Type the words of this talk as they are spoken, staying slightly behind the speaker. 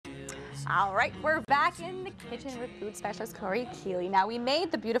All right, we're back in the kitchen with food specialist Korey Kealey. Now, we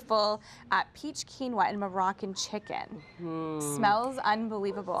made the beautiful peach quinoa and Moroccan chicken. Smells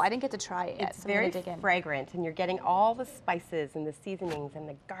unbelievable. I didn't get to try it yet. It's very fragrant, and you're getting all the spices and the seasonings and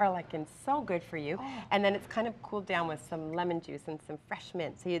the garlic, and so good for you. And then it's kind of cooled down with some lemon juice and some fresh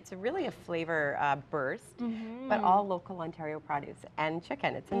mint. So it's really a flavor burst, but all local Ontario produce and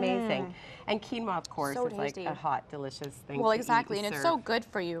chicken. It's amazing. And quinoa, of course, is like a hot, delicious thing. Well, exactly, and it's so good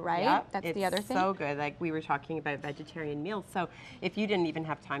for you, right? Yep. That's the other thing. It's so good. Like we were talking about vegetarian meals. So if you didn't even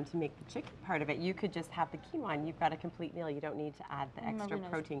have time to make the chicken part of it, you could just have the quinoa and you've got a complete meal. You don't need to add the extra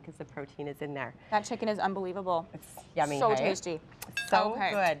protein because the protein is in there. That chicken is unbelievable. It's yummy. So tasty. So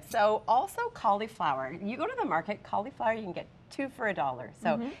good. So also cauliflower. You go to the market, cauliflower you can get 2 for $1.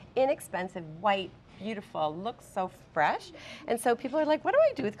 So inexpensive, white, beautiful, looks so fresh. And so people are like, what do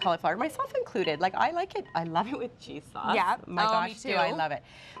I do with cauliflower? Myself included. Like, I like it. I love it with cheese sauce. Yeah. My gosh, me too. I love it.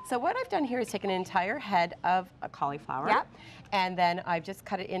 So what I've done here is taken an entire head of a cauliflower. Yep. And then I've just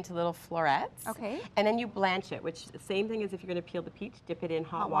cut it into little florets. Okay. And then you blanch it, which the same thing as if you're going to peel the peach, dip it in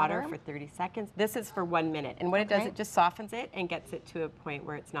hot water for 30 seconds. This is for 1 minute. And what it does, it just softens it and gets it to a point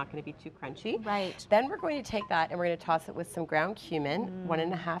where it's not going to be too crunchy. Right. Then we're going to take that and we're going to toss it with some ground cumin,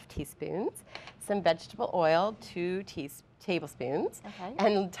 1½ teaspoons, some vegetable oil, 2 tablespoons,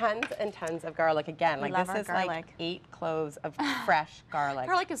 and tons of garlic. Again, like this is like 8 cloves of fresh garlic.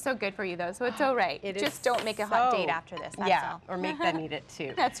 Garlic is so good for you though, so it's all right. Just don't make a hot date after this, that's all. Or make them eat it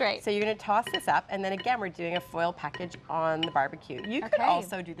too. That's right. So you're going to toss this up, and then again, we're doing a foil package on the barbecue. You could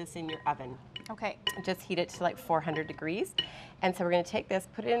also do this in your oven. Okay. Just heat it to like 400 degrees. And so we're going to take this,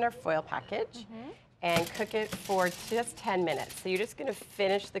 put it in our foil package, and cook it for just 10 minutes. So you're just going to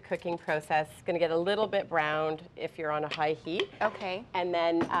finish the cooking process. It's going to get a little bit browned if you're on a high heat. Okay. And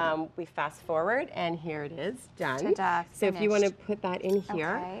then we fast forward, and here it is, done. So if you finished. want to put that in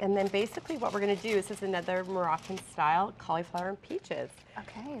here, and then basically what we're going to do is this is another Moroccan style cauliflower and peaches.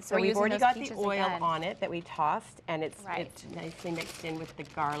 Okay, so we've already got the oil on it that we tossed, and it's nicely mixed in with the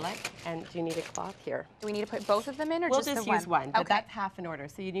garlic. And do you need a cloth here? Do we need to put both of them in, or we'll just the one? We'll just use one, but that's half in order.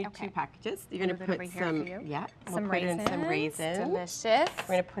 So you need 2 packages. You're going to put some, some raisins. Some raisins. Delicious. We're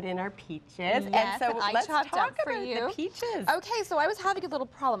going to put in our peaches. Yes, and so let's talk about you. the peaches. Okay, so I was having a little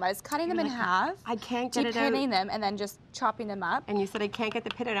problem. I was cutting them in half. I can't get it out. Deep-pinning them and then just chopping them up. And you said I can't get the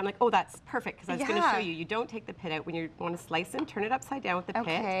pit out. I'm like, oh, that's perfect, because I was going to show you. You don't take the pit out. When you want to slice them, turn it upside down with the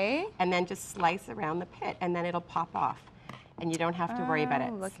pit. And then just slice around the pit, and then it'll pop off. And you don't have to worry about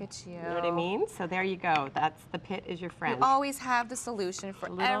it. Look at you. You know what I mean? So there you go. That's the pit is your friend. You always have the solution for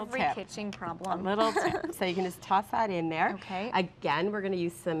every kitchen problem. A little tip. So you can just toss that in there. Okay. Again, we're going to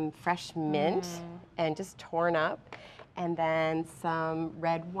use some fresh mint and just torn up. And then some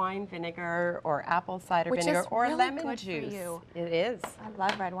red wine vinegar or apple cider vinegar or lemon juice. It is. I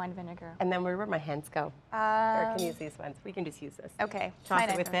love red wine vinegar. And then where my hands go? Or can use these ones. We can just use this. Okay.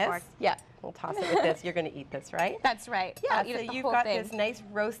 Toss it with this. Yeah. We'll toss it with this. You're going to eat this, right? That's right. Yeah. So you've got this nice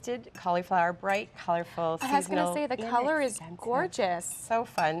roasted cauliflower, bright, colorful, seasonal. I was going to say the color is gorgeous. So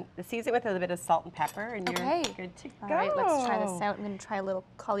fun. Season it with a little bit of salt and pepper, and you're good to go. All right. Let's try this out. I'm going to try a little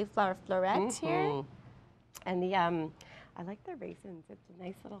cauliflower floret here. And the I like the raisins. It's a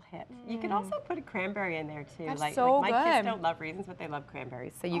nice little hit. You can also put a cranberry in there too. That's like so my good. kids don't love raisins, but they love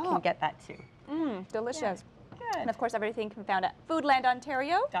cranberries, so you can get that too. Delicious. Good. And of course, everything can be found at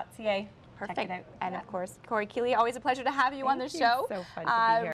foodlandontario.ca. .ca. Perfect. Check it out. And of course, Korey Kealey, always a pleasure to have you on the show. So fun to be here.